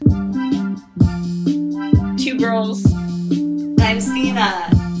I'm Stina.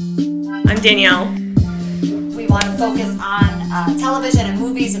 I'm Danielle. We want to focus on television and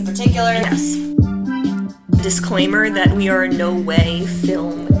movies in particular. Yes. Disclaimer that we are in no way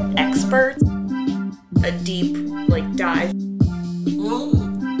film experts. A deep, dive.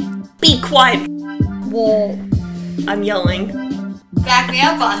 Be quiet! Whoa. I'm yelling. Back me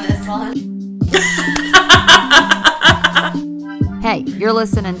up on this one. Hey, you're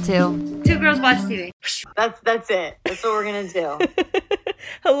listening to Two Girls Watch TV. That's it. That's what we're gonna do.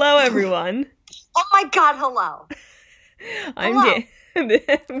 Hello, everyone. Oh my God! Hello. I'm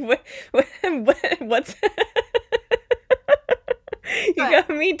What's? You got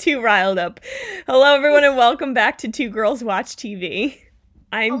me too riled up. Hello, everyone, and welcome back to Two Girls Watch TV.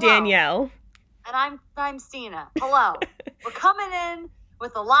 I'm Hello. Danielle. And I'm Stina. Hello. We're coming in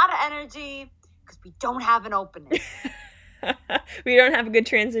with a lot of energy because we don't have an opening. We don't have a good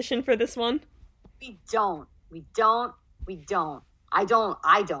transition for this one. We don't. I don't.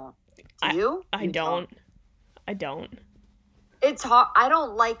 Do you? I don't. I don't. It's hard. I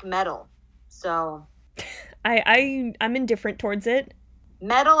don't like metal. So I'm indifferent towards it.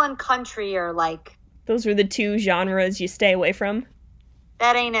 metal and country are like, Those are the two genres you stay away from.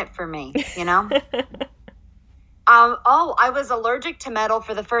 that ain't it for me, you know? I was allergic to metal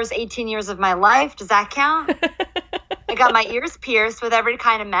for the first 18 years of my life. Does that count? I got my ears pierced with every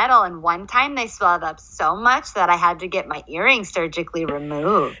kind of metal, and one time they swelled up so much that I had to get my earrings surgically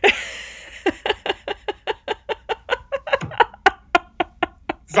removed.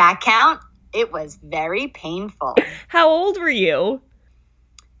 Does that count? It was very painful. How old were you?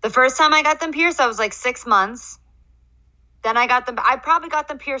 The first time I got them pierced, I was like 6 months. Then I probably got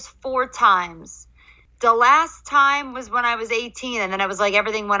them pierced 4 times. The last time was when I was 18, and then it was like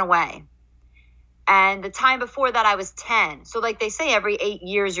everything went away. And the time before that, I was 10. So like they say, every 8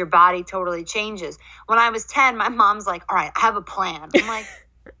 years, your body totally changes. When I was 10, my mom's like, all right, I have a plan. I'm like,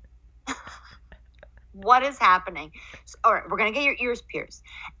 what is happening? So, all right, we're going to get your ears pierced.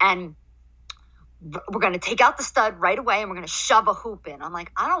 And we're going to take out the stud right away, and we're going to shove a hoop in. I'm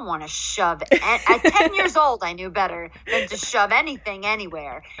like, I don't want to shove it. At 10 years old, I knew better than to shove anything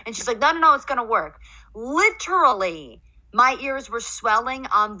anywhere. And she's like, no, it's going to work. Literally, my ears were swelling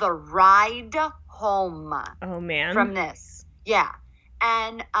on the ride home. Oh, man. From this. Yeah.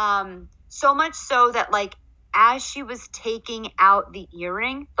 And so much so that, like, as she was taking out the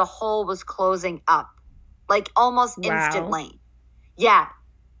earring, the hole was closing up. Like, almost instantly. Yeah.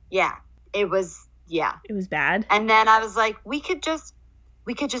 It was bad. And then I was like, we could just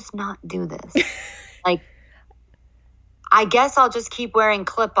not do this. Like, I guess I'll just keep wearing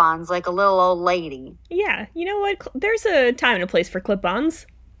clip-ons like a little old lady. Yeah, you know what? There's a time and a place for clip-ons.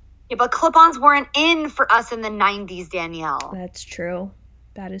 Yeah, but clip-ons weren't in for us in the 90s, Danielle. That's true.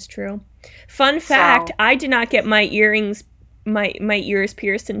 That is true. Fun fact, I did not get my ears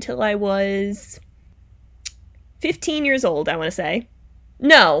pierced until I was 15 years old, I want to say.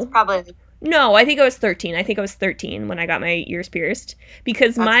 No. Probably. No, I think I was 13. I think I was 13 when I got my ears pierced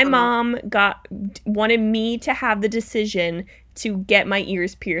because my mom wanted me to have the decision to get my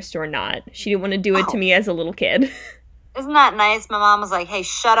ears pierced or not. She didn't want to do it to me as a little kid. Isn't that nice? My mom was like, hey,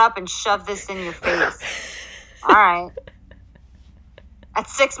 shut up and shove this in your face. All right. At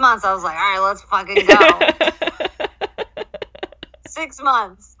 6 months, I was like, all right, let's fucking go. 6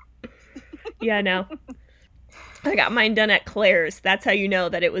 months. Yeah, no. I got mine done at Claire's. That's how you know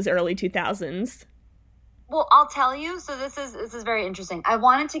that it was early 2000s. Well, I'll tell you. So this is very interesting. I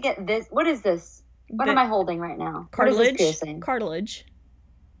wanted to get this. What is this? What am I holding right now? Cartilage. What is this piercing? Cartilage.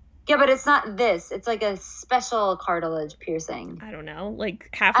 Yeah, but it's not this. It's like a special cartilage piercing. I don't know. Like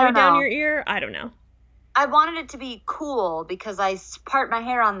halfway down your ear? I don't know. I wanted it to be cool because I part my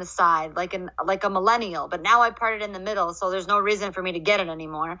hair on the side like a millennial, but now I part it in the middle, so there's no reason for me to get it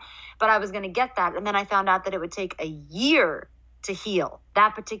anymore. But I was going to get that, and then I found out that it would take a year to heal,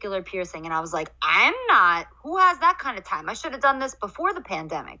 that particular piercing. And I was like, who has that kind of time? I should have done this before the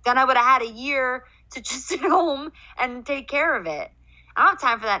pandemic. Then I would have had a year to just sit home and take care of it. I don't have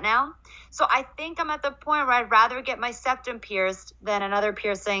time for that now. So I think I'm at the point where I'd rather get my septum pierced than another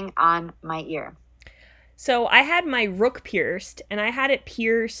piercing on my ear. So I had my rook pierced, and I had it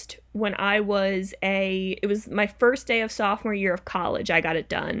pierced when it was my first day of sophomore year of college. I got it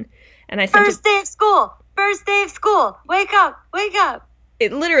done. And I sent First day of school. Wake up.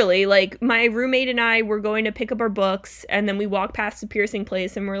 It literally, like, my roommate and I were going to pick up our books, and then we walked past the piercing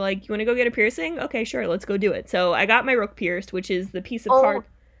place, and we're like, you want to go get a piercing? Okay, sure, let's go do it. So I got my rook pierced, which is the piece of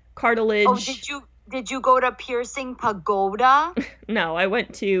cartilage. Oh, did you go to Piercing Pagoda? No, I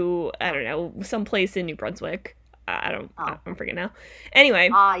went to, I don't know, someplace in New Brunswick. I don't freaking know. Anyway.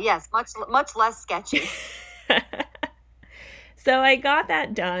 Yes, much less sketchy. So I got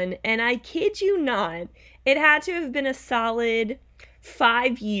that done, and I kid you not, it had to have been a solid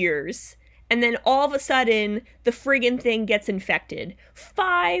 5 years, and then all of a sudden, the friggin' thing gets infected.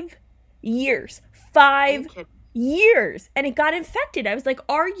 5 years. 5 years. And it got infected. I was like,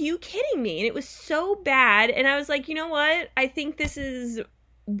 are you kidding me? And it was so bad, and I was like, you know what? I think this is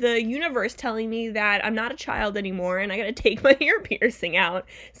the universe telling me that I'm not a child anymore, and I gotta take my ear piercing out.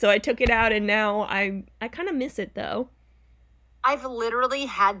 So I took it out, and now I kind of miss it, though. I've literally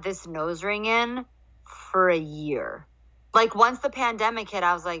had this nose ring in for a year. Like, once the pandemic hit,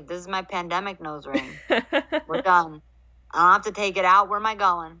 I was like, this is my pandemic nose ring. We're done. I don't have to take it out. Where am I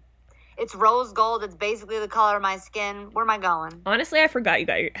going? It's rose gold. It's basically the color of my skin. Where am I going? Honestly, I forgot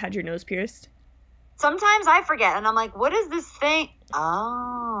you had your nose pierced. Sometimes I forget, and I'm like, what is this thing?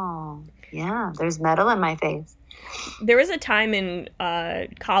 Oh, yeah, there's metal in my face. There was a time in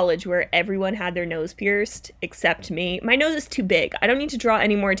college where everyone had their nose pierced except me. My nose is too big. I don't need to draw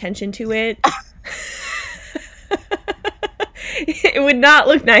any more attention to it. It would not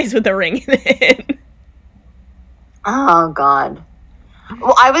look nice with a ring in it. Oh, God.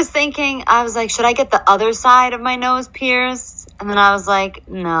 Well, I was like, should I get the other side of my nose pierced? And then I was like,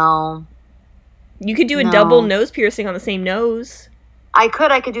 no. You could do a double nose piercing on the same nose. I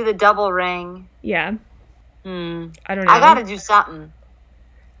could do the double ring. Yeah. I don't know. I gotta do something.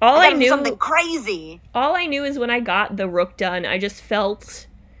 I knew something crazy. All I knew is when I got the rook done, I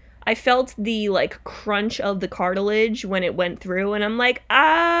felt the like crunch of the cartilage when it went through, and I'm like,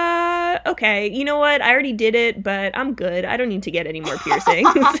 okay, you know what? I already did it, but I'm good. I don't need to get any more piercings.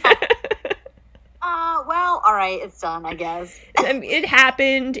 Well, all right, it's done, I guess. It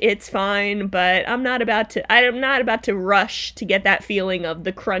happened. It's fine, but I'm not about to rush to get that feeling of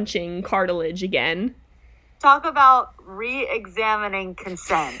the crunching cartilage again. Talk about re-examining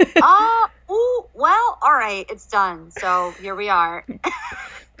consent. Well, all right, it's done. So here we are.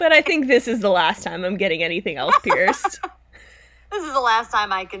 But I think this is the last time I'm getting anything else pierced. This is the last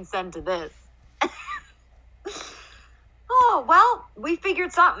time I consent to this. Oh, well, we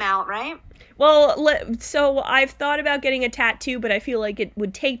figured something out, right? Well, so I've thought about getting a tattoo, but I feel like it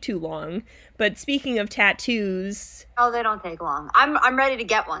would take too long. But speaking of tattoos... Oh, they don't take long. I'm ready to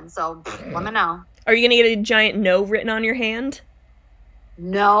get one, so let me know. Are you going to get a giant no written on your hand?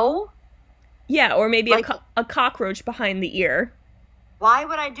 No? Yeah, or maybe like, a cockroach behind the ear. Why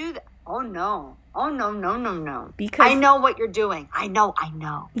would I do that? Oh, no. Oh, no. Because I know what you're doing. I know.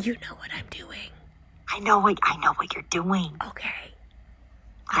 You know what I'm doing. I know what you're doing. Okay.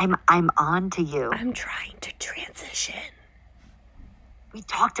 I'm on to you. I'm trying to transition. We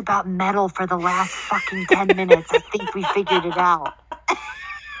talked about metal for the last fucking 10 minutes. I think we figured it out.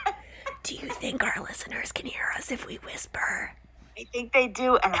 Do you think our listeners can hear us if we whisper? I think they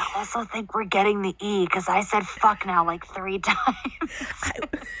do, and I also think we're getting the E, because I said fuck now like 3 times.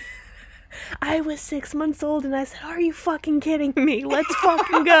 I was 6 months old, and I said, are you fucking kidding me? Let's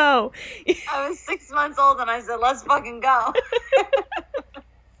fucking go. I was 6 months old, and I said, let's fucking go.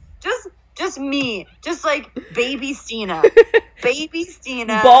 Just me. Just like baby Stina. Baby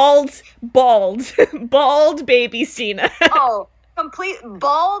Stina. Bald baby Stina. Oh, complete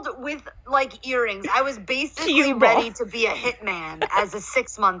bald with like earrings. I was basically ready to be a hitman as a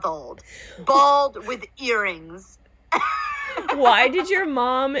 6-month-old. Bald with earrings. Why did your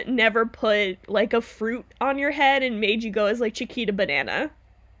mom never put like a fruit on your head and made you go as like Chiquita Banana?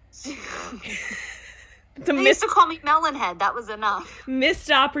 They used to call me Melonhead. That was enough.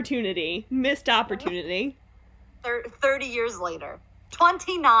 Missed opportunity. 30 years later.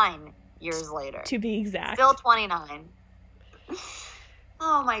 29 years later. To be exact. Still 29.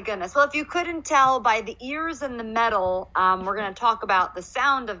 Oh my goodness. Well, if you couldn't tell by the ears and the metal, we're going to talk about the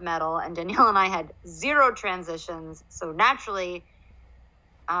sound of metal. And Danielle and I had 0 transitions. So naturally...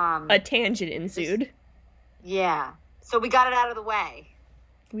 a tangent ensued. Yeah. So we got it out of the way.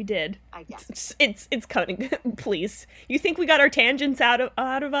 We did. I guess. It's coming. Please. You think we got our tangents out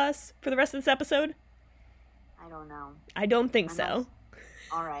of us for the rest of this episode? I don't know. I don't think so.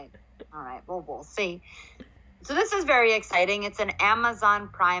 All right. Well, we'll see. So this is very exciting. It's an Amazon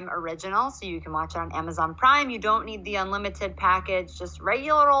Prime original, so you can watch it on Amazon Prime. You don't need the unlimited package. Just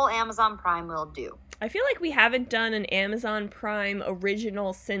regular old Amazon Prime will do. I feel like we haven't done an Amazon Prime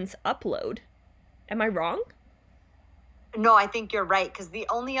original since Upload. Am I wrong? No, I think you're right, because the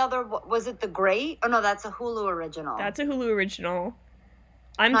only other, was it The Great? Oh, no, that's a Hulu original. That's a Hulu original.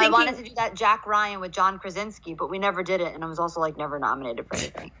 I wanted to do that Jack Ryan with John Krasinski, but we never did it, and I was also, like, never nominated for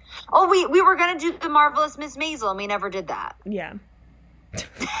anything. Oh, we were going to do The Marvelous Miss Maisel, and we never did that. Yeah.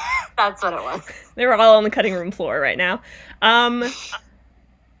 That's what it was. They were all on the cutting room floor right now.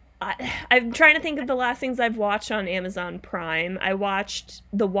 I'm trying to think of the last things I've watched on Amazon Prime. I watched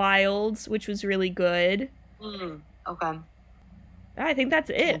The Wilds, which was really good. Okay. I think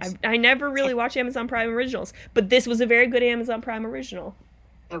that's it. I never really watched Amazon Prime originals, but this was a very good Amazon Prime original.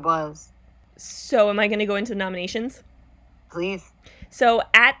 It was. So am I going to go into the nominations? Please. So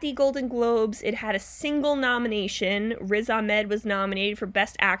at the Golden Globes, it had a single nomination. Riz Ahmed was nominated for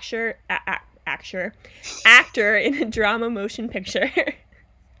Best Actor in a Drama Motion Picture.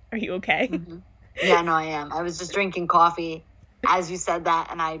 Are you okay? Mm-hmm. Yeah, no, I am. I was just drinking coffee as you said that,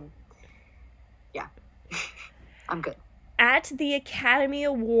 and I'm good. At the Academy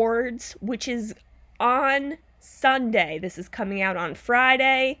Awards, which is on Sunday. This is coming out on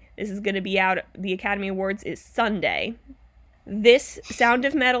Friday. This is going to be out. The Academy Awards is Sunday. This Sound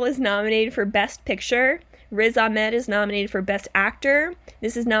of Metal is nominated for Best Picture. Riz Ahmed is nominated for Best Actor.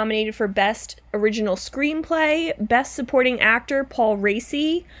 This is nominated for Best Original Screenplay, Best Supporting Actor, Paul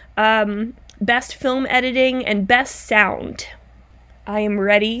Raci, Best Film Editing, and Best Sound. I am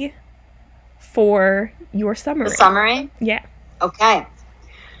ready for your summary. The summary? Yeah. Okay.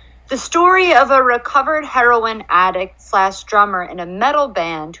 The story of a recovered heroin addict / drummer in a metal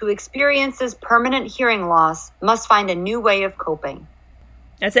band who experiences permanent hearing loss must find a new way of coping.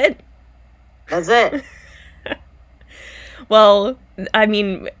 That's it? That's it. Well, I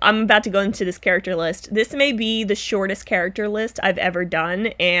mean, I'm about to go into this character list. This may be the shortest character list I've ever done,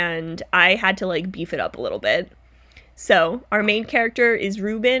 and I had to, beef it up a little bit. So, our main character is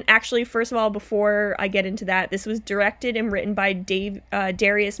Ruben. Actually, first of all, before I get into that, this was directed and written by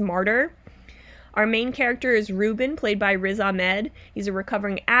Darius Marder. Our main character is Ruben, played by Riz Ahmed. He's a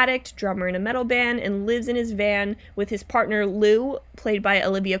recovering addict, drummer in a metal band, and lives in his van with his partner Lou, played by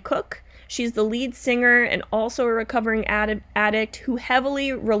Olivia Cooke. She's the lead singer and also a recovering addict who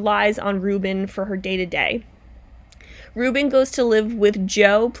heavily relies on Ruben for her day-to-day. Ruben goes to live with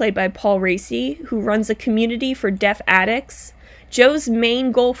Joe, played by Paul Raci, who runs a community for deaf addicts. Joe's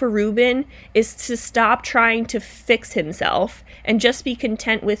main goal for Ruben is to stop trying to fix himself and just be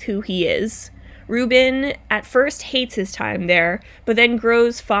content with who he is. Ruben at first hates his time there, but then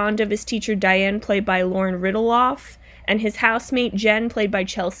grows fond of his teacher Diane, played by Lauren Ridloff, and his housemate Jen, played by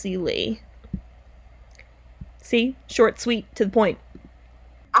Chelsea Lee. See? Short, sweet, to the point.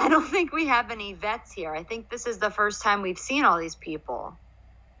 I don't think we have any vets here. I think this is the first time we've seen all these people.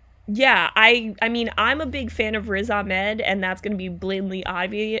 Yeah, I mean, I'm a big fan of Riz Ahmed, and that's going to be blatantly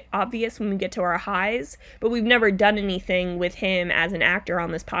obvious when we get to our highs, but we've never done anything with him as an actor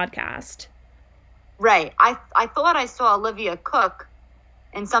on this podcast. Right. I thought I saw Olivia Cooke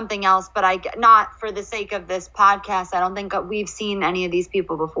in something else, but not for the sake of this podcast. I don't think we've seen any of these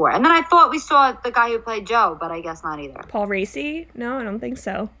people before. And then I thought we saw the guy who played Joe, but I guess not either. Paul Raci? No, I don't think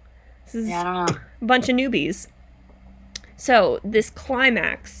so. This is I don't know. A bunch of newbies. So, this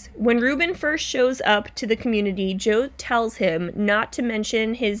climax. When Ruben first shows up to the community, Joe tells him not to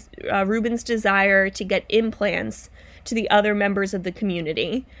mention his Ruben's desire to get implants to the other members of the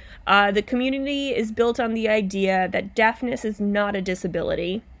community. The community is built on the idea that deafness is not a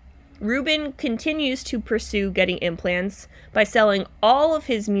disability. Ruben continues to pursue getting implants by selling all of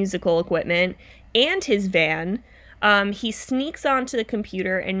his musical equipment and his van. He sneaks onto the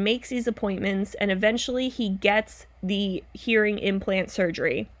computer and makes these appointments, and eventually he gets the hearing implant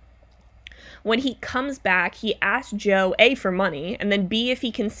surgery. When he comes back, he asks Joe, A, for money, and then B, if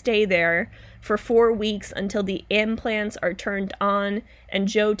he can stay there for 4 weeks until the implants are turned on, and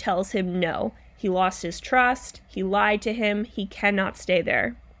Joe tells him no. He lost his trust, he lied to him, he cannot stay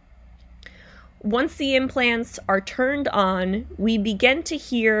there. Once the implants are turned on, we begin to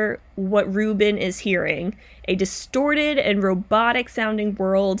hear what Ruben is hearing, a distorted and robotic-sounding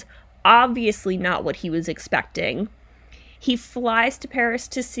world, obviously not what he was expecting. He flies to Paris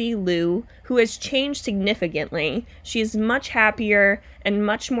to see Lou, who has changed significantly. She is much happier and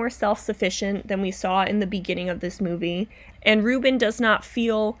much more self-sufficient than we saw in the beginning of this movie, and Ruben does not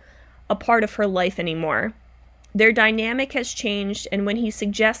feel a part of her life anymore. Their dynamic has changed, and when he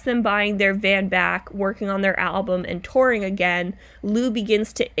suggests them buying their van back, working on their album, and touring again, Lou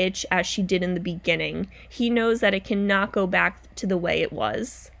begins to itch as she did in the beginning. He knows that it cannot go back to the way it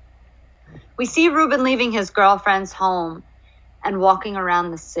was. We see Ruben leaving his girlfriend's home and walking around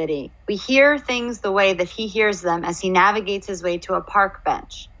the city. We hear things the way that he hears them as he navigates his way to a park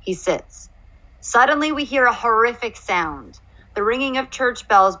bench. He sits. Suddenly we hear a horrific sound, the ringing of church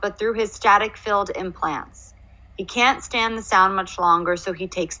bells, but through his static-filled implants. He can't stand the sound much longer, so he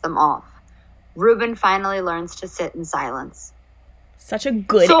takes them off. Ruben finally learns to sit in silence. Such a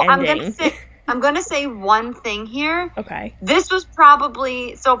good ending. I'm going to say one thing here. Okay. This was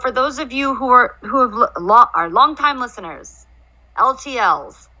probably, so for those of you who are longtime listeners,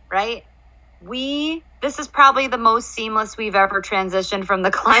 LTLs, right? This is probably the most seamless we've ever transitioned from the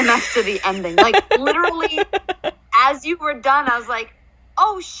climax to the ending. Like, literally, as you were done, I was like,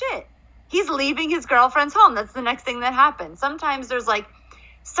 oh shit, he's leaving his girlfriend's home. That's the next thing that happens. Sometimes there's like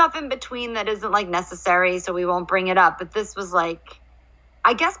stuff in between that isn't like necessary, so we won't bring it up. But this was like,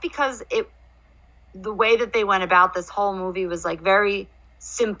 I guess because the way that they went about this whole movie was like very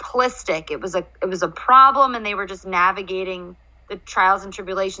simplistic. It was a problem, and they were just navigating the trials and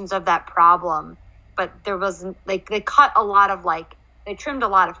tribulations of that problem. But there wasn't, like, they cut a lot of, like, they trimmed a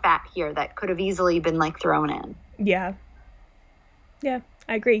lot of fat here that could have easily been, like, thrown in. Yeah. Yeah,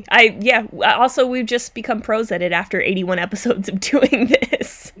 I agree. Also, we've just become pros at it after 81 episodes of doing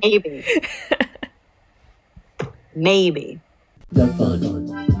this. Maybe. Maybe. The fun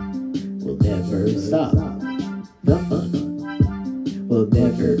will never stop. The fun will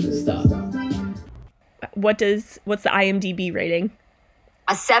never stop. What's the IMDb rating?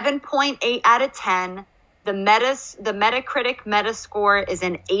 A 7.8 out of 10. The Metacritic Metascore is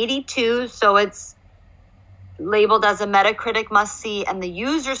an 82, so it's labeled as a Metacritic must-see, and the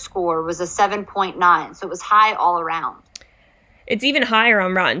user score was a 7.9, so it was high all around. It's even higher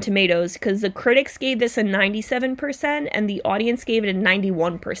on Rotten Tomatoes, because the critics gave this a 97%, and the audience gave it a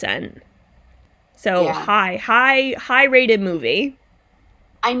 91%. So yeah. high-rated movie.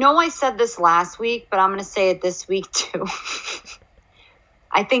 I know I said this last week, but I'm going to say it this week, too.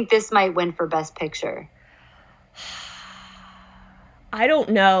 I think this might win for Best Picture. I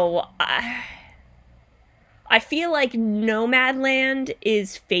don't know. I feel like Nomadland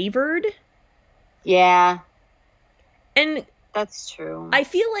is favored. Yeah. And that's true. I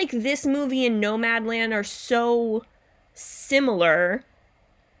feel like this movie and Nomadland are so similar,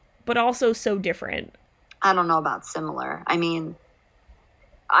 but also so different. I don't know about similar. I mean,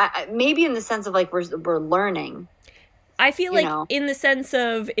 I maybe in the sense of like we're learning. I feel like in the sense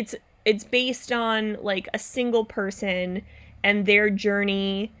of it's based on like a single person and their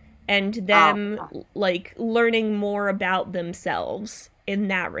journey and them like learning more about themselves in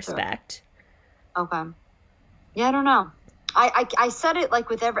that respect. Sure. Okay. Yeah, I don't know. I said it like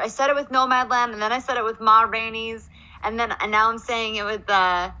with I said it with Nomadland, and then I said it with Ma Rainey's, and now I'm saying it with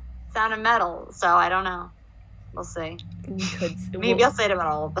Sound of Metal. So I don't know. We'll see. Maybe I'll say it about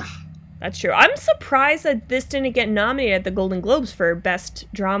all of them. That's true. I'm surprised that this didn't get nominated at the Golden Globes for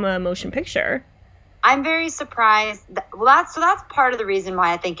Best Drama Motion Picture. I'm very surprised. That's part of the reason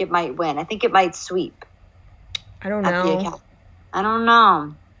why I think it might win. I think it might sweep. I don't know. I don't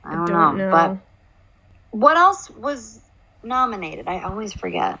know. But what else was nominated? I always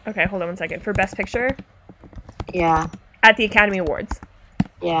forget. Okay, hold on one second. For Best Picture? Yeah. At the Academy Awards.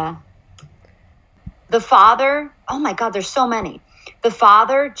 Yeah. The Father. Oh my God, there's so many. The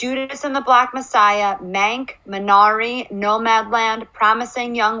Father, Judas and the Black Messiah, Mank, Minari, Nomadland,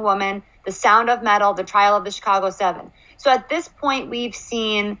 Promising Young Woman, The Sound of Metal, The Trial of the Chicago 7. So at this point, we've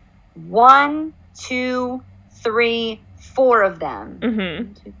seen 1, 2, 3, 4 of them. Mm-hmm.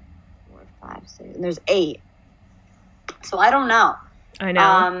 1, 2, 4, 5, 6, and there's 8. So I don't know. I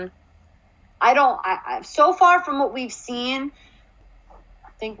know. I so far from what we've seen, I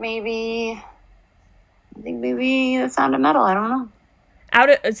think maybe The Sound of Metal. I don't know.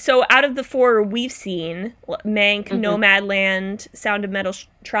 Out of the 4 we've seen, Mank, mm-hmm. Nomadland, Sound of Metal,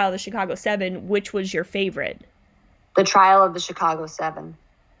 Trial of the Chicago 7, which was your favorite? The Trial of the Chicago 7.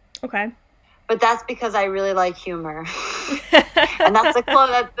 Okay. But that's because I really like humor. And that's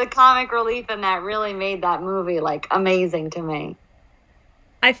the comic relief in that really made that movie like amazing to me.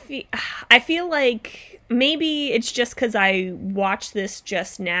 I feel like maybe it's just because I watched this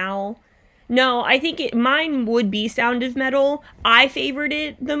just now. No, I think mine would be Sound of Metal. I favored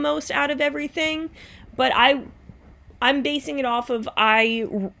it the most out of everything, but I'm basing it off of I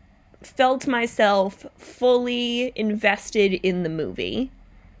felt myself fully invested in the movie.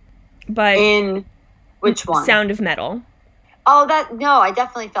 But in which one? Sound of Metal. Oh, I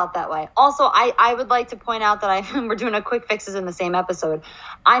definitely felt that way. Also, I would like to point out that we're doing a quick fixes in the same episode.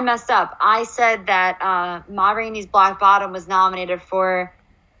 I messed up. I said that Ma Rainey's Black Bottom was nominated for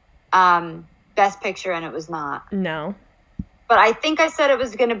Best Picture, and it was not. No. But I think I said I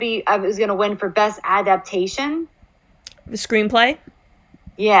was going to win for Best Adaptation. The screenplay?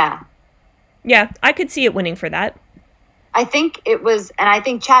 Yeah. Yeah, I could see it winning for that. I think it was, and I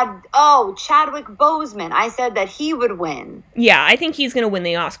think Chadwick Boseman, I said that he would win. Yeah, I think he's going to win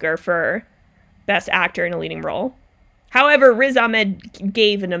the Oscar for Best Actor in a Leading Role. However, Riz Ahmed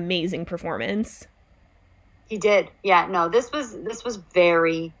gave an amazing performance. He did. Yeah, no, this was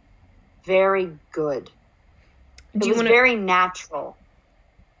very, very good. It was very natural.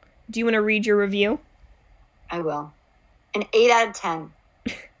 Do you want to read your review? I will. An 8 out of 10.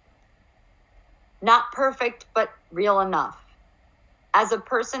 Not perfect, but real enough. As a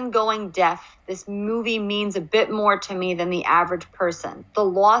person going deaf, this movie means a bit more to me than the average person. The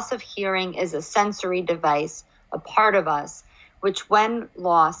loss of hearing is a sensory device, a part of us, which when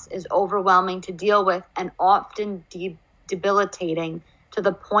lost is overwhelming to deal with and often debilitating to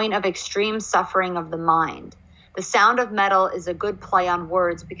the point of extreme suffering of the mind. The Sound of Metal is a good play on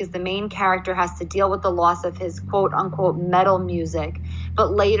words because the main character has to deal with the loss of his quote unquote metal music,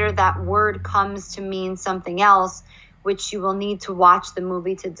 but later that word comes to mean something else, which you will need to watch the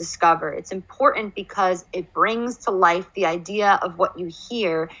movie to discover. It's important because it brings to life the idea of what you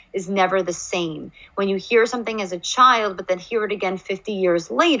hear is never the same. When you hear something as a child, but then hear it again 50 years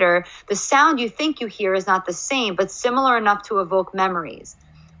later, the sound you think you hear is not the same, but similar enough to evoke memories.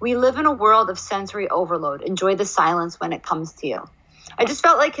 We live in a world of sensory overload. Enjoy the silence when it comes to you. I just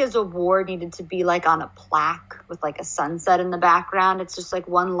felt like his award needed to be like on a plaque with like a sunset in the background. It's just like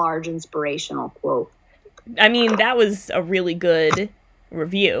one large inspirational quote. I mean, that was a really good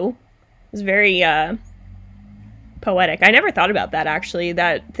review. It was very poetic. I never thought about that, actually,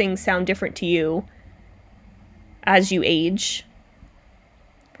 that things sound different to you as you age.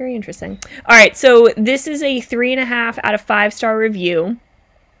 Very interesting. All right, so this is a 3.5 out of 5-star review.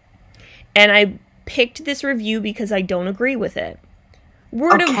 And I picked this review because I don't agree with it.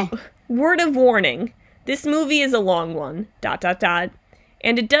 Word of warning. This movie is a long one, ...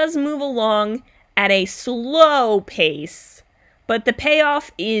 And it does move along at a slow pace, but the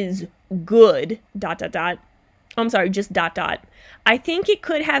payoff is good, ... I'm sorry, just ... I think it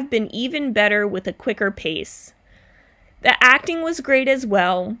could have been even better with a quicker pace. The acting was great as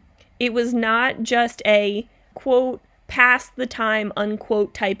well. It was not just a, quote, past the time,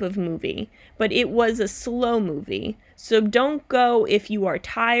 unquote, type of movie, but it was a slow movie. So don't go if you are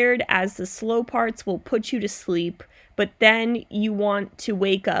tired, as the slow parts will put you to sleep, but then you want to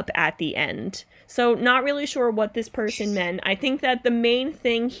wake up at the end. So not really sure what this person meant. I think that the main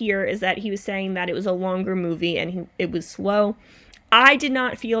thing here is that he was saying that it was a longer movie and it was slow. I did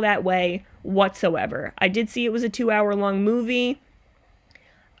not feel that way whatsoever. I did see it was a 2-hour long movie.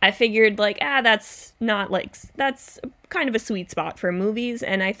 I figured that's kind of a sweet spot for movies.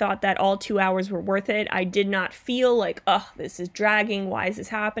 And I thought that all 2 hours were worth it. I did not feel like, this is dragging. Why is this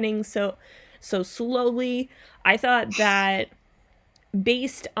happening so slowly? I thought that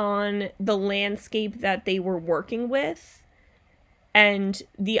based on the landscape that they were working with, and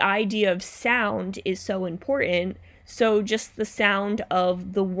the idea of sound is so important, so just the sound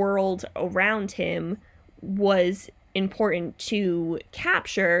of the world around him was important to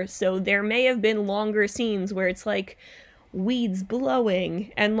capture. So there may have been longer scenes where it's like weeds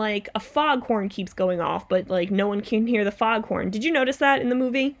blowing and like a foghorn keeps going off, but like no one can hear the foghorn. Did you notice that in the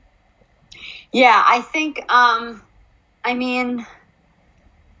movie? Yeah, I think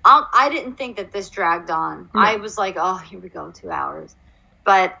I didn't think that this dragged on. No. I was like, oh, here we go, 2 hours.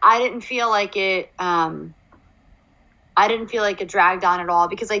 But I didn't feel like it dragged on at all,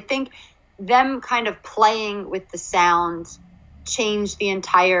 because I think them kind of playing with the sound changed the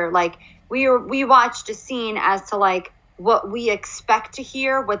entire, like, we watched a scene as to like what we expect to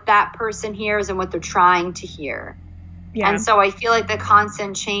hear, what that person hears, and what they're trying to hear. Yeah. And so I feel like the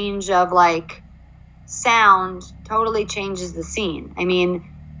constant change of like sound totally changes the scene. I mean,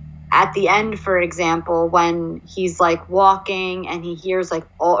 at the end, for example, when he's like walking and he hears like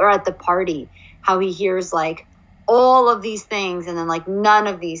or at the party, how he hears like all of these things and then like none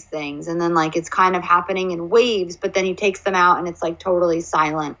of these things, and then like it's kind of happening in waves, but then he takes them out and it's like totally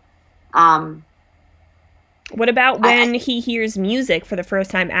silent. What about when he hears music for the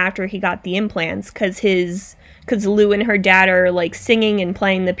first time after he got the implants? Because Lou and her dad are like singing and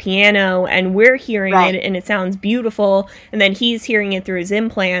playing the piano, and we're hearing it and it sounds beautiful, and then he's hearing it through his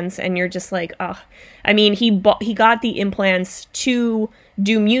implants, and you're just like, oh. I mean, he got the implants to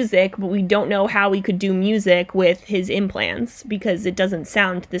do music, but we don't know how he could do music with his implants because it doesn't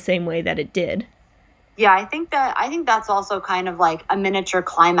sound the same way that it did. Yeah, I think that's also kind of like a miniature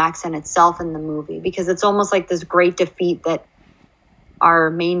climax in itself in the movie, because it's almost like this great defeat that our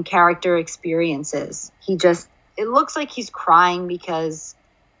main character experiences. It looks like he's crying because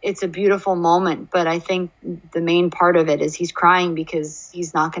it's a beautiful moment, but I think the main part of it is he's crying because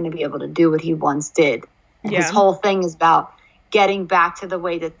he's not going to be able to do what he once did. And his whole thing is about getting back to the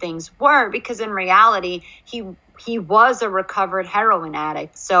way that things were, because in reality, he was a recovered heroin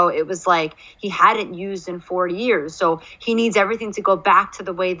addict. So it was like he hadn't used in 40 years. So he needs everything to go back to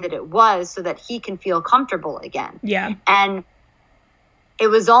the way that it was so that he can feel comfortable again. Yeah. And it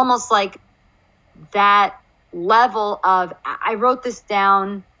was almost like that level of, I wrote this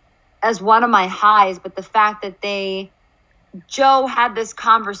down as one of my highs, but the fact that they Joe had this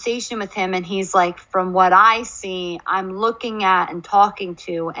conversation with him, and he's like, from what I see, I'm looking at and talking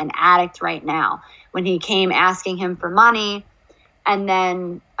to an addict right now. When he came asking him for money, and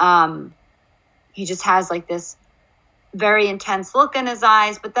then he just has like this very intense look in his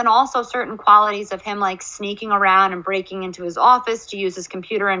eyes, but then also certain qualities of him like sneaking around and breaking into his office to use his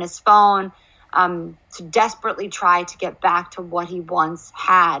computer and his phone to desperately try to get back to what he once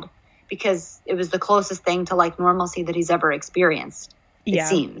had, because it was the closest thing to like normalcy that he's ever experienced, it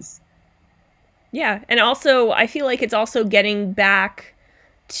seems. Yeah, and also I feel like it's also getting back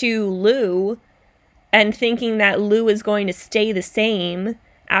to Lou and thinking that Lou is going to stay the same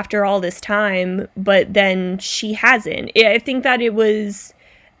after all this time, but then she hasn't. I think that it was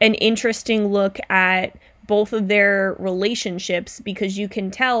an interesting look at both of their relationships, because you can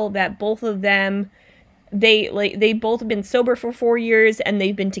tell that both of them, they both have been sober for 4 years and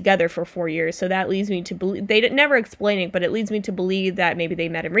they've been together for 4 years. So that leads me to believe, they never explain it, but it leads me to believe that maybe they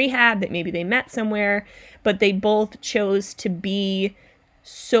met in rehab, that maybe they met somewhere, but they both chose to be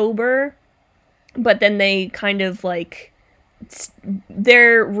sober, but then they kind of like,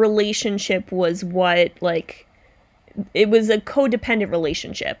 their relationship was what, like, it was a codependent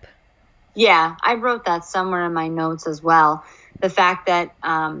relationship. Yeah, I wrote that somewhere in my notes as well. The fact that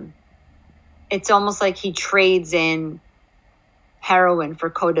it's almost like he trades in heroin for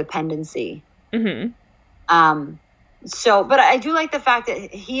codependency. Mm-hmm. So, but I do like the fact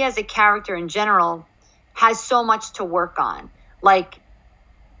that he as a character in general has so much to work on. Like,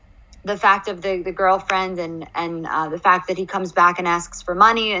 the fact of the girlfriend and the fact that he comes back and asks for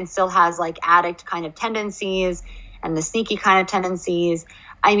money and still has like addict kind of tendencies and the sneaky kind of tendencies.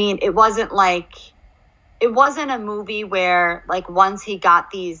 I mean, it wasn't a movie where like once he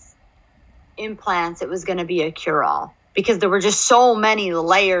got these implants, it was going to be a cure-all, because there were just so many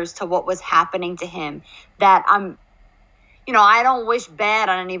layers to what was happening to him that I don't wish bad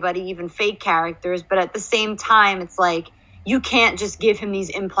on anybody, even fake characters, but at the same time, it's like, you can't just give him these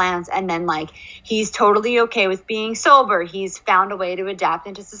implants and then like he's totally okay with being sober. He's found a way to adapt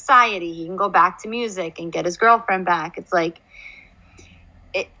into society. He can go back to music and get his girlfriend back. It's like,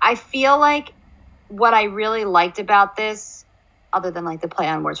 I feel like what I really liked about this, other than like the play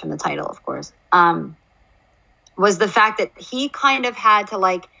on words from the title, of course, was the fact that he kind of had to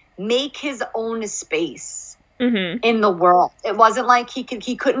like make his own space. Mm-hmm. In the world. It wasn't like he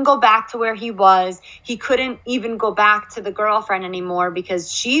couldn't go back to where he was. He couldn't even go back to the girlfriend anymore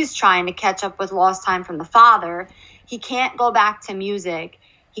because she's trying to catch up with lost time from the father. He can't go back to music.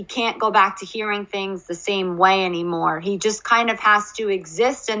 He can't go back to hearing things the same way anymore. He just kind of has to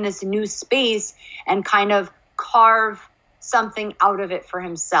exist in this new space and kind of carve something out of it for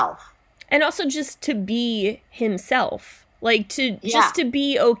himself. And also just to be himself. Like, just to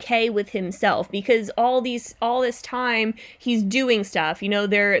be okay with himself, because all this time he's doing stuff,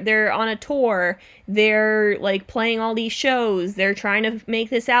 they're on a tour, they're like playing all these shows, they're trying to make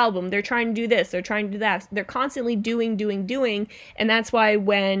this album, they're trying to do this, they're trying to do that, they're constantly doing, and that's why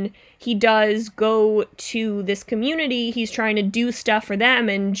when he does go to this community, he's trying to do stuff for them,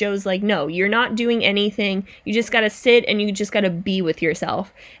 and Joe's like, no, you're not doing anything, you just gotta sit and you just gotta be with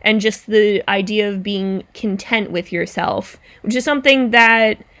yourself, and just the idea of being content with yourself, which is something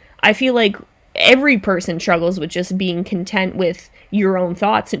that I feel like every person struggles with, just being content with your own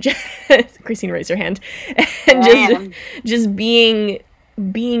thoughts, and just Christine raised her hand, and just being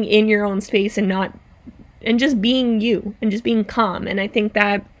in your own space and just being you and just being calm. And I think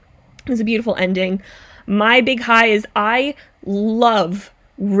that is a beautiful ending. My big high is I love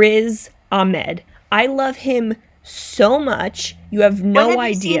Riz Ahmed. I love him so much. You have no idea. What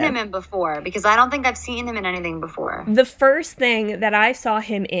have you seen him in before? Because I don't think I've seen him in anything before. The first thing that I saw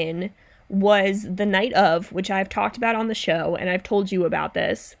him in was The Night Of, which I've talked about on the show, and I've told you about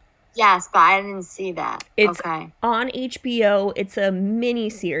this. Yes, but I didn't see that. It's on HBO. It's a mini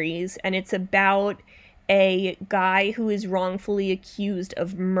series, and it's about a guy who is wrongfully accused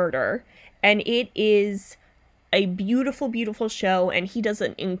of murder. And it is a beautiful, beautiful show, and he does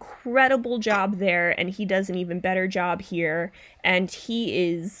an incredible job there, and he does an even better job here. And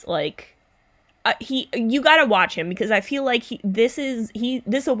he is like, you gotta watch him, because I feel like this is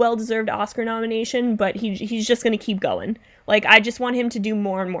a well-deserved Oscar nomination, but he's just gonna keep going. Like, I just want him to do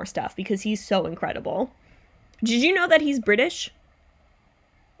more and more stuff because he's so incredible. Did you know that he's British?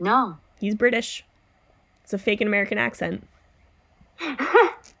 No. He's British. It's a fake American accent.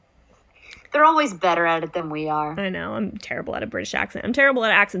 They're always better at it than we are. I know. I'm terrible at a British accent. I'm terrible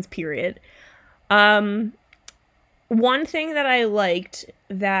at accents, period. One thing that I liked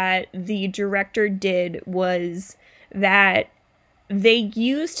that the director did was that they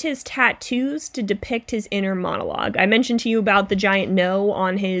used his tattoos to depict his inner monologue. I mentioned to you about the giant no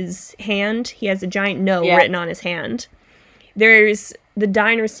on his hand. He has a giant no written on his hand. There's the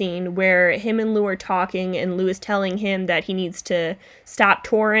diner scene where him and Lou are talking, and Lou is telling him that he needs to stop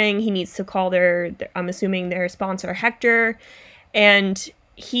touring. He needs to call I'm assuming their sponsor, Hector. And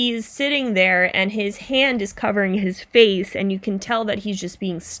he's sitting there, and his hand is covering his face, and you can tell that he's just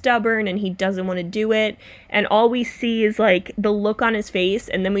being stubborn, and he doesn't want to do it. And all we see is, like, the look on his face,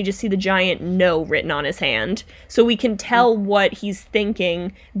 and then we just see the giant no written on his hand. So we can tell what he's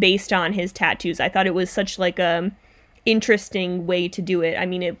thinking based on his tattoos. I thought it was such, like, a interesting way to do it. I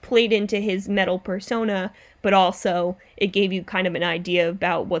mean, it played into his metal persona, but also it gave you kind of an idea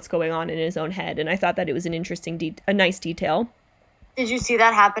about what's going on in his own head, and I thought that it was an interesting, a nice detail. Did you see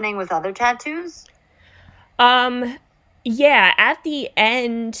that happening with other tattoos? Yeah, at the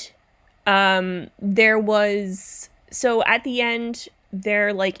end, there was, so at the end,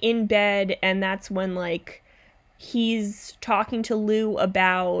 they're, like, in bed, and that's when, like, he's talking to Lou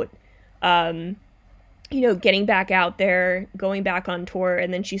about, getting back out there, going back on tour,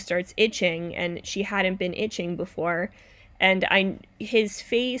 and then she starts itching, and she hadn't been itching before. And his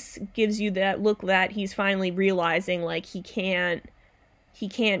face gives you that look that he's finally realizing, like, he can't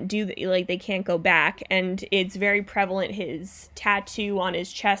do that, like, they can't go back. And it's very prevalent, his tattoo on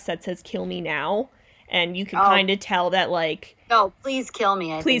his chest that says "Kill me now," and you can kind of tell that, like, no, please kill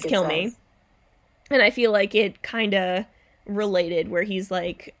me. Please kill me. And I feel like it kind of related, where he's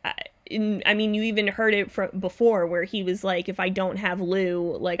like, I mean, you even heard it before, where he was like, if I don't have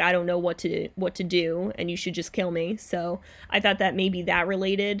Lou, like, I don't know what to do, and you should just kill me. So I thought that maybe that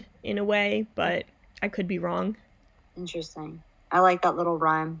related in a way, but I could be wrong. Interesting. I like that little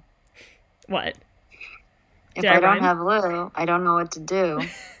rhyme. What? If I don't have Lou, I don't know what to do.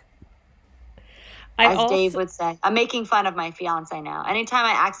 As Dave would say. I'm making fun of my fiance now. Anytime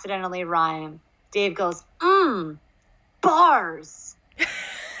I accidentally rhyme, Dave goes, bars.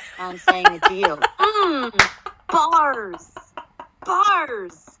 I'm saying it to you. Bars.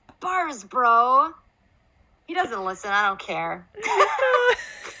 Bars, bro. He doesn't listen. I don't care.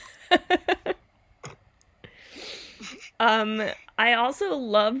 I also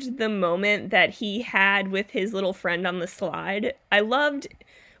loved the moment that he had with his little friend on the slide. I loved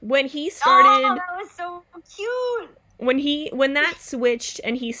when he started. Oh, that was so cute. When that switched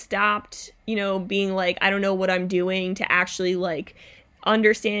and he stopped, being like, I don't know what I'm doing, to actually, like,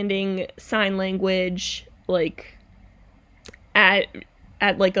 understanding sign language, like, at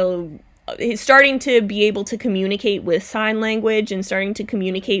like he's starting to be able to communicate with sign language and starting to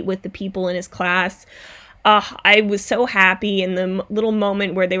communicate with the people in his class. I was so happy in the little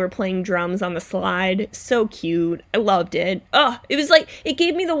moment where they were playing drums on the slide. So cute. I loved it. It was like, it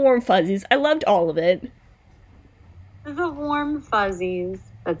gave me the warm fuzzies. I loved all of it. The warm fuzzies.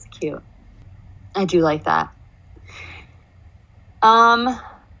 That's cute. I do like that.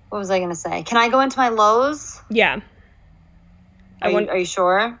 What was I going to say? Can I go into my lows? Yeah. Are you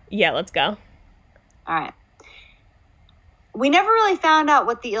sure? Yeah, let's go. All right. We never really found out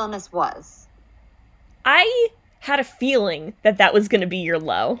what the illness was. I had a feeling that was going to be your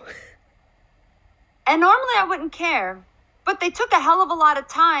low. And normally I wouldn't care, but they took a hell of a lot of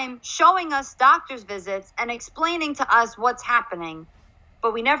time showing us doctor's visits and explaining to us what's happening.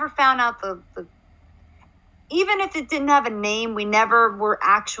 But we never found out the even if it didn't have a name, we never were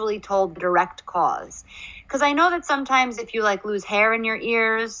actually told the direct cause. Because I know that sometimes if you, like, lose hair in your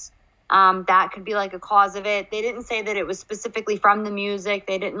ears, that could be, like, a cause of it. They didn't say that it was specifically from the music.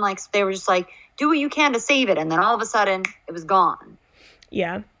 They didn't, like, they were just like, do what you can to save it. And then all of a sudden, it was gone.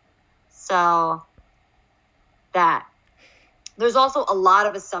 Yeah. So, that. There's also a lot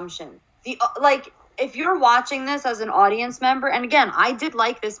of assumption. If you're watching this as an audience member, and again, I did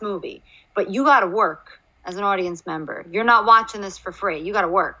like this movie, but you got to work as an audience member. You're not watching this for free. You got to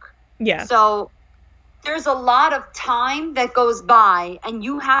work. Yeah. So there's a lot of time that goes by, and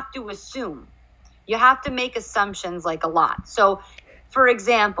you have to assume. You have to make assumptions, like, a lot. So, for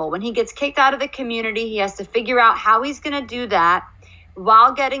example, when he gets kicked out of the community, he has to figure out how he's going to do that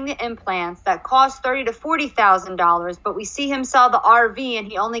while getting the implants that cost $30,000 to $40,000. But we see him sell the RV, and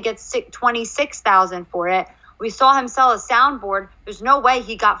he only gets $26,000 for it. We saw him sell a soundboard. There's no way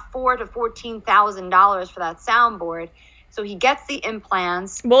he got $4,000 to $14,000 for that soundboard. So he gets the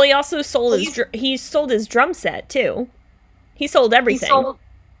implants. Well, he also sold his drum set too. He sold everything.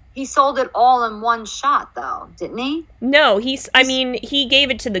 He sold it all in one shot, though, didn't he? No, he gave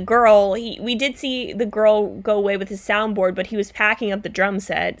it to the girl. We did see the girl go away with his soundboard, but he was packing up the drum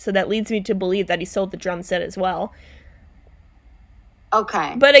set, so that leads me to believe that he sold the drum set as well.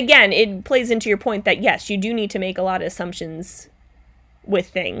 Okay. But again, it plays into your point that, yes, you do need to make a lot of assumptions with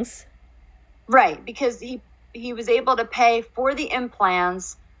things. Right, because he was able to pay for the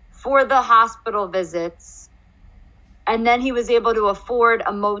implants, for the hospital visits, and then he was able to afford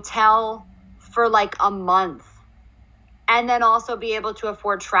a motel for like a month, and then also be able to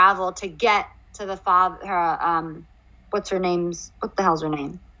afford travel to get to the father. What the hell's her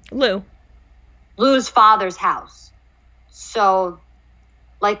name? Lou's father's house. So,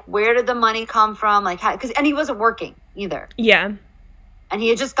 like, where did the money come from? Like, and he wasn't working either. Yeah. And he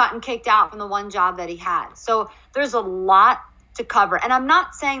had just gotten kicked out from the one job that he had. So there's a lot to cover. And I'm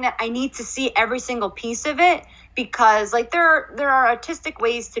not saying that I need to see every single piece of it, because like there are artistic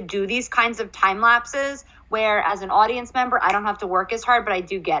ways to do these kinds of time lapses where as an audience member, I don't have to work as hard, but I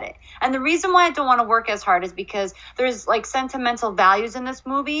do get it. And the reason why I don't want to work as hard is because there's like sentimental values in this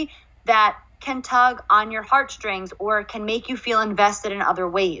movie that can tug on your heartstrings or can make you feel invested in other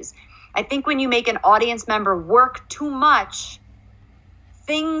ways. I think when you make an audience member work too much,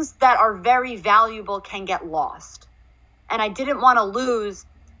 things that are very valuable can get lost. And I didn't want to lose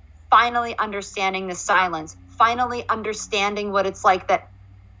finally understanding the silence, finally understanding what it's like that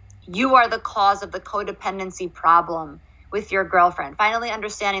you are the cause of the codependency problem with your girlfriend, finally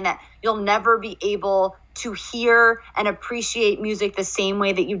understanding that you'll never be able to hear and appreciate music the same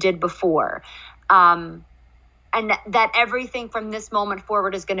way that you did before. And that everything from this moment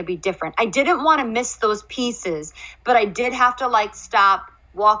forward is going to be different. I didn't want to miss those pieces, but I did have to like stop,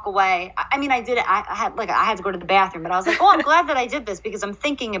 walk away. I mean, I did it. I had to go to the bathroom, but I was like, oh, I'm glad that I did this because I'm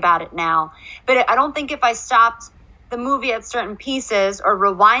thinking about it now. But I don't think if I stopped the movie at certain pieces or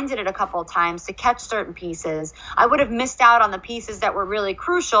rewinded it a couple of times to catch certain pieces, I would have missed out on the pieces that were really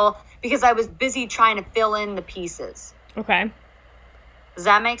crucial because I was busy trying to fill in the pieces. Okay. Does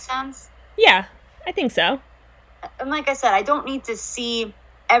that make sense? Yeah, I think so. And like I said, I don't need to see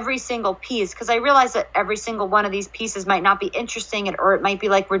every single piece because I realize that every single one of these pieces might not be interesting or it might be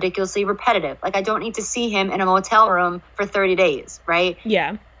like ridiculously repetitive. Like I don't need to see him in a motel room for 30 days, right?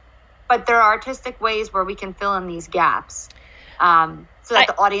 Yeah. But there are artistic ways where we can fill in these gaps so that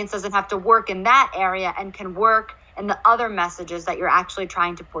the audience doesn't have to work in that area and can work in the other messages that you're actually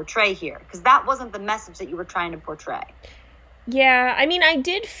trying to portray here. Because that wasn't the message that you were trying to portray. Yeah, I mean, I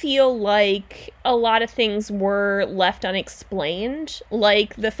did feel like a lot of things were left unexplained.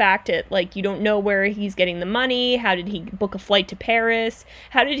 Like the fact that, like, you don't know where he's getting the money. How did he book a flight to Paris?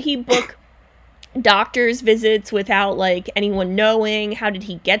 How did he book doctor's visits without like anyone knowing? How did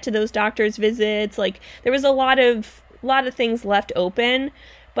he get to those doctor's visits? Like there was a lot of things left open,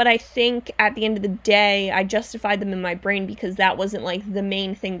 but I think at the end of the day I justified them in my brain because that wasn't like the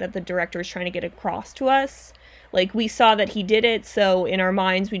main thing that the director was trying to get across to us. Like we saw that he did it, so in our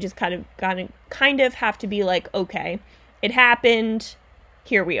minds we just kind of have to be like, okay, it happened,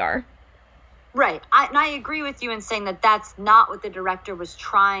 here we are. Right. I agree with you in saying that that's not what the director was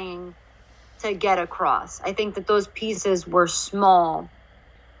trying to get across. I think that those pieces were small,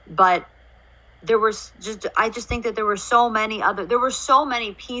 but I just think that there were so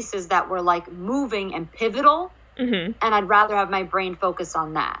many pieces that were like moving and pivotal, and I'd rather have my brain focus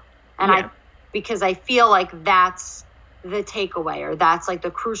on that. And because I feel like that's the takeaway, or that's like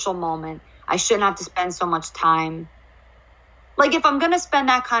the crucial moment. I shouldn't have to spend so much time. Like if I'm going to spend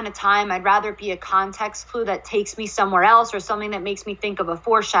that kind of time, I'd rather it be a context clue that takes me somewhere else or something that makes me think of a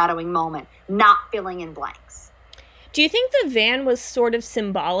foreshadowing moment, not filling in blanks. Do you think the van was sort of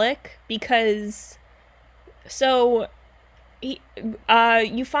symbolic? Because,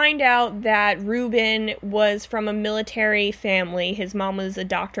 you find out that Ruben was from a military family. His mom was a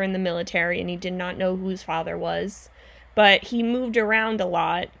doctor in the military, and he did not know who his father was. But he moved around a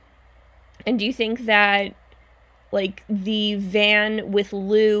lot. And do you think that, like, the van with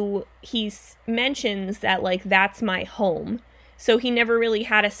Lou, he mentions that, like, that's my home. So he never really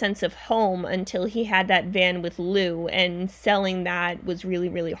had a sense of home until he had that van with Lou, and selling that was really,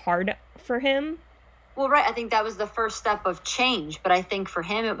 really hard for him. Well, right. I think that was the first step of change. But I think for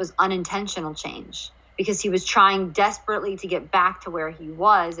him, it was unintentional change because he was trying desperately to get back to where he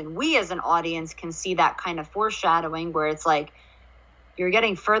was. And we as an audience can see that kind of foreshadowing where it's like, you're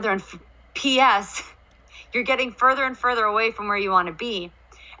getting further and P.S. You're getting further and further away from where you want to be.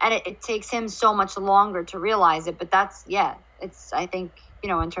 And it takes him so much longer to realize it. But it's, I think,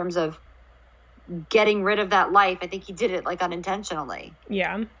 in terms of getting rid of that life, I think he did it like unintentionally.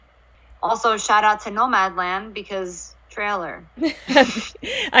 Yeah. Also, shout out to Nomadland because trailer.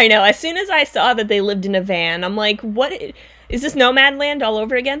 I know. As soon as I saw that they lived in a van, I'm like, what? Is this Nomadland all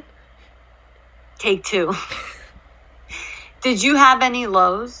over again? Take two. Did you have any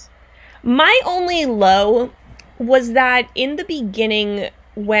lows? My only low was that in the beginning,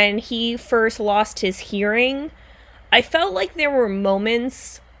 when he first lost his hearing, I felt like there were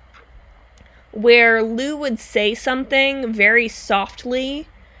moments where Lou would say something very softly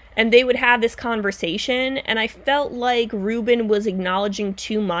and they would have this conversation, and I felt like Ruben was acknowledging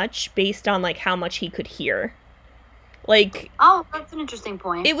too much based on like how much he could hear. Like, oh, that's an interesting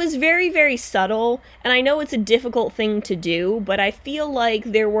point. It was very, very subtle, and I know it's a difficult thing to do, but I feel like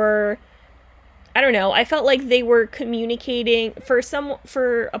there were, I don't know, I felt like they were communicating for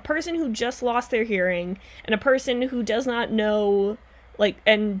a person who just lost their hearing and a person who does not know, like,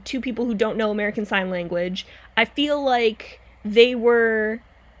 and two people who don't know American Sign Language. I feel like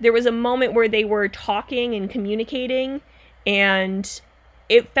there was a moment where they were talking and communicating, and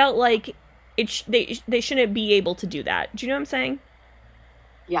it felt like they shouldn't be able to do that. Do you know what I'm saying?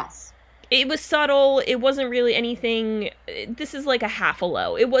 Yes. It was subtle. It wasn't really anything. This is like a half a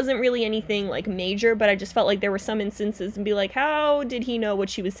low. It wasn't really anything like major, but I just felt like there were some instances and be like, how did he know what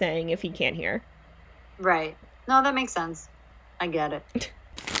she was saying if he can't hear? Right. No, that makes sense. I get it.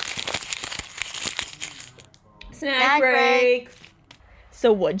 Snack break.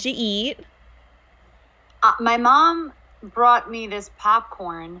 So what'd you eat? My mom brought me this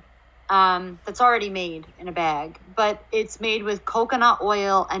popcorn that's already made in a bag, but it's made with coconut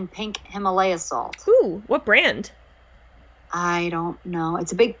oil and pink Himalaya salt. Ooh, what brand? I don't know.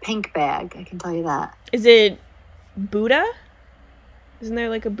 It's a big pink bag, I can tell you that. Is it Buddha? Isn't there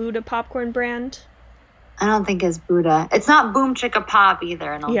like a Buddha popcorn brand? I don't think it's Buddha. It's not Boom Chicka Pop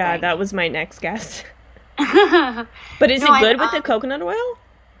either, I don't think. That was my next guess. But is it good with the coconut oil?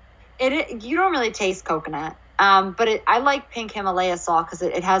 You don't really taste coconut. But I like pink Himalaya salt because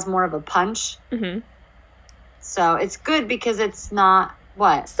it has more of a punch. Mm-hmm. So it's good because it's not,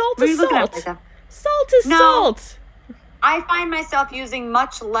 what? Salt is salt. Salt is salt. I find myself using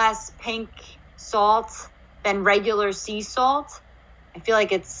much less pink salt than regular sea salt. I feel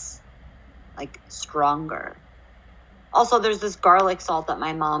like it's like stronger. Also, there's this garlic salt that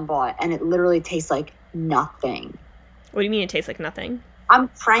my mom bought, and it literally tastes like nothing. What do you mean it tastes like nothing? I'm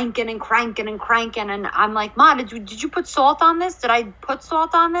cranking, and I'm like, Ma, did you put salt on this? Did I put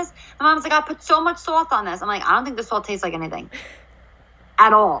salt on this? My mom's like, I put so much salt on this. I'm like, I don't think the salt tastes like anything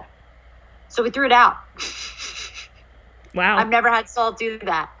at all. So we threw it out. Wow. I've never had salt do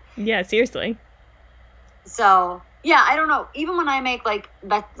that. Yeah, seriously. So, yeah, I don't know. Even when I make like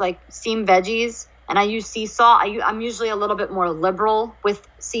steamed veggies and I use sea salt, I'm usually a little bit more liberal with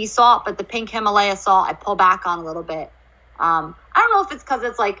sea salt, but the pink Himalaya salt, I pull back on a little bit. I don't know if it's because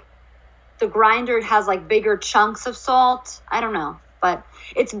it's like the grinder has like bigger chunks of salt. I don't know, but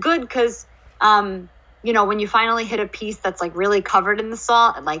it's good because, when you finally hit a piece that's like really covered in the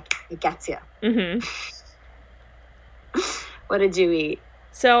salt, it gets you. Mm-hmm. What did you eat?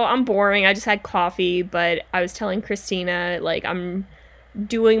 So I'm boring. I just had coffee, but I was telling Christina, like, I'm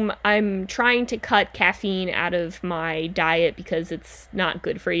trying to cut caffeine out of my diet because it's not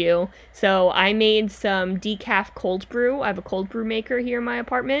good for you. So I made some decaf cold brew. I have a cold brew maker here in my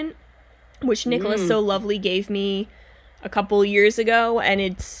apartment, which Nicholas so lovely gave me a couple years ago, and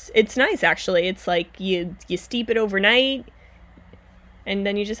it's nice actually. It's like you steep it overnight and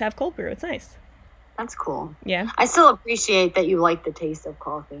then you just have cold brew. It's nice. That's cool. Yeah. I still appreciate that you like the taste of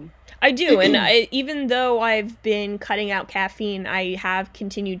coffee. I do, and even though I've been cutting out caffeine, I have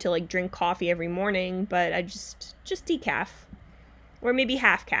continued to like drink coffee every morning, but I just decaf. Or maybe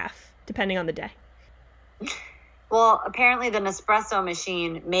half calf, depending on the day. Well, apparently the Nespresso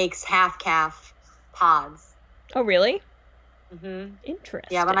machine makes half calf pods. Oh, really? Mm-hmm. Interesting.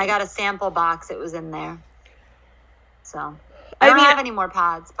 Yeah, when I got a sample box, it was in there. So, I don't have any more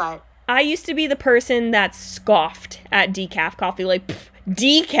pods, but... I used to be the person that scoffed at decaf coffee, like,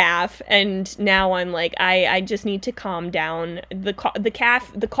 decaf, and now I'm like, I just need to calm down. The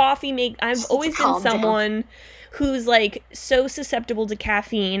coffee I've always been someone who's, like, so susceptible to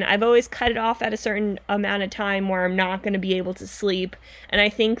caffeine. I've always cut it off at a certain amount of time where I'm not going to be able to sleep, and I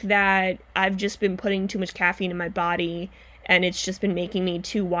think that I've just been putting too much caffeine in my body, and it's just been making me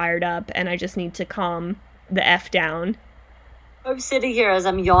too wired up, and I just need to calm the F down. I'm sitting here as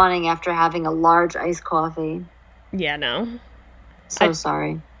I'm yawning after having a large iced coffee. Yeah, no.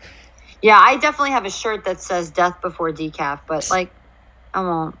 Sorry. Yeah, I definitely have a shirt that says death before decaf, but like,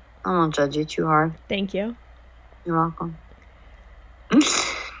 I won't judge you too hard. Thank you. You're welcome.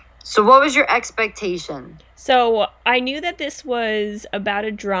 So what was your expectation? So I knew that this was about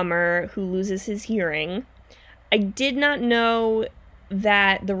a drummer who loses his hearing. I did not know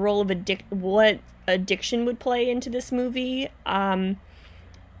that the role of what addiction would play into this movie. And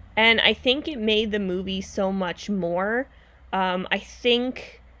I think it made the movie so much more. I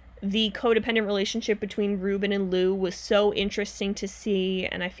think the codependent relationship between Ruben and Lou was so interesting to see,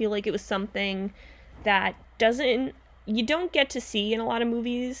 and I feel like it was something that doesn't you don't get to see in a lot of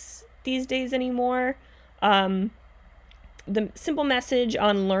movies these days anymore. The simple message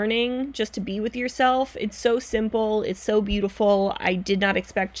on learning just to be with yourself. It's so simple. It's so beautiful. I did not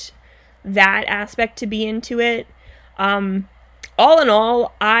expect that aspect to be into it. All in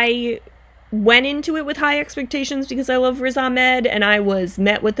all, I went into it with high expectations because I love Riz Ahmed, and I was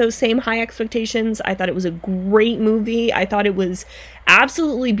met with those same high expectations. I thought it was a great movie. I thought it was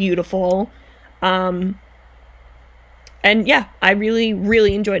absolutely beautiful. And yeah, I really,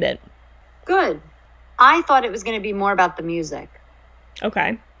 really enjoyed it. Good. I thought it was going to be more about the music.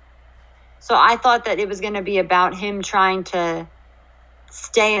 Okay. So I thought that it was going to be about him trying to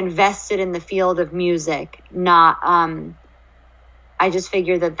stay invested in the field of music, not, I just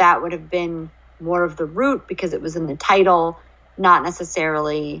figured that that would have been more of the root because it was in the title, not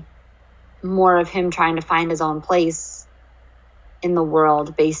necessarily more of him trying to find his own place in the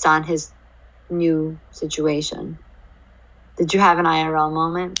world based on his new situation. Did you have an IRL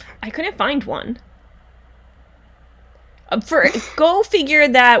moment? I couldn't find one. Go figure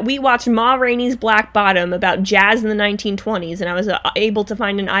that we watched Ma Rainey's Black Bottom about jazz in the 1920s, and I was able to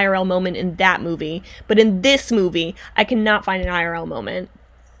find an IRL moment in that movie. But in this movie, I cannot find an IRL moment.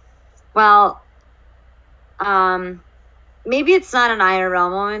 Well, maybe it's not an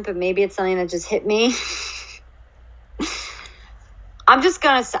IRL moment, but maybe it's something that just hit me. I'm just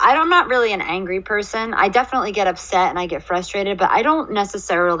going to say, I'm not really an angry person. I definitely get upset and I get frustrated, but I don't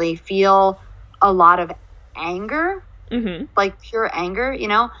necessarily feel a lot of anger. Mm-hmm. Like pure anger, you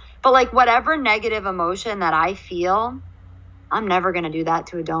know? But like whatever negative emotion that I feel, I'm never going to do that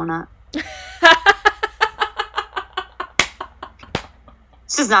to a donut.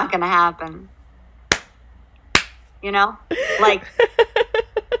 It's just not going to happen. You know? Like,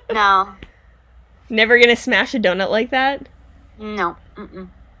 no. Never going to smash a donut like that? No. Mm-mm.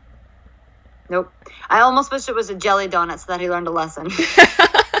 Nope. I almost wish it was a jelly donut so that he learned a lesson.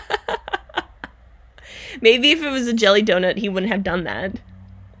 Maybe if it was a jelly donut, he wouldn't have done that.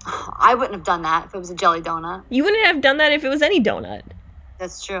 I wouldn't have done that if it was a jelly donut. You wouldn't have done that if it was any donut.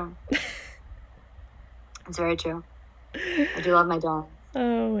 That's true. It's very true. I do love my donut.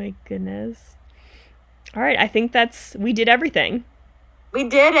 Oh my goodness. All right, I think we did everything. We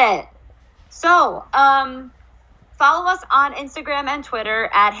did it. So, follow us on Instagram and Twitter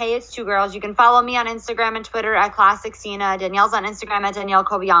at Hey It's Two Girls. You can follow me on Instagram and Twitter at Classic Cena. Danielle's on Instagram at Danielle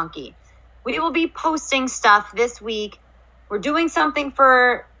Kobianki. We will be posting stuff this week. We're doing something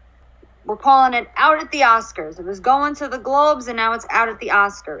we're calling it Out at the Oscars. It was going to the Globes and now it's Out at the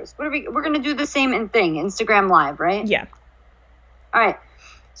Oscars. We're going to do the same thing, Instagram Live, right? Yeah. All right.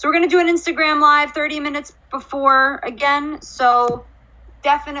 So we're going to do an Instagram Live 30 minutes before again. So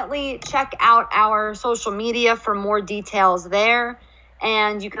definitely check out our social media for more details there.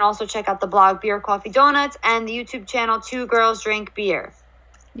 And you can also check out the blog Beer, Coffee, Donuts and the YouTube channel 2 Girls Drink Beer.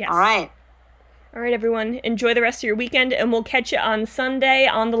 Yes. All right. All right, everyone. Enjoy the rest of your weekend, and we'll catch you on Sunday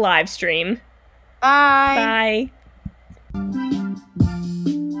on the live stream. Bye. Bye.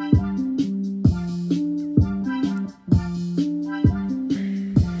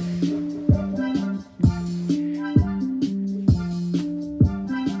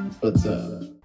 What's up?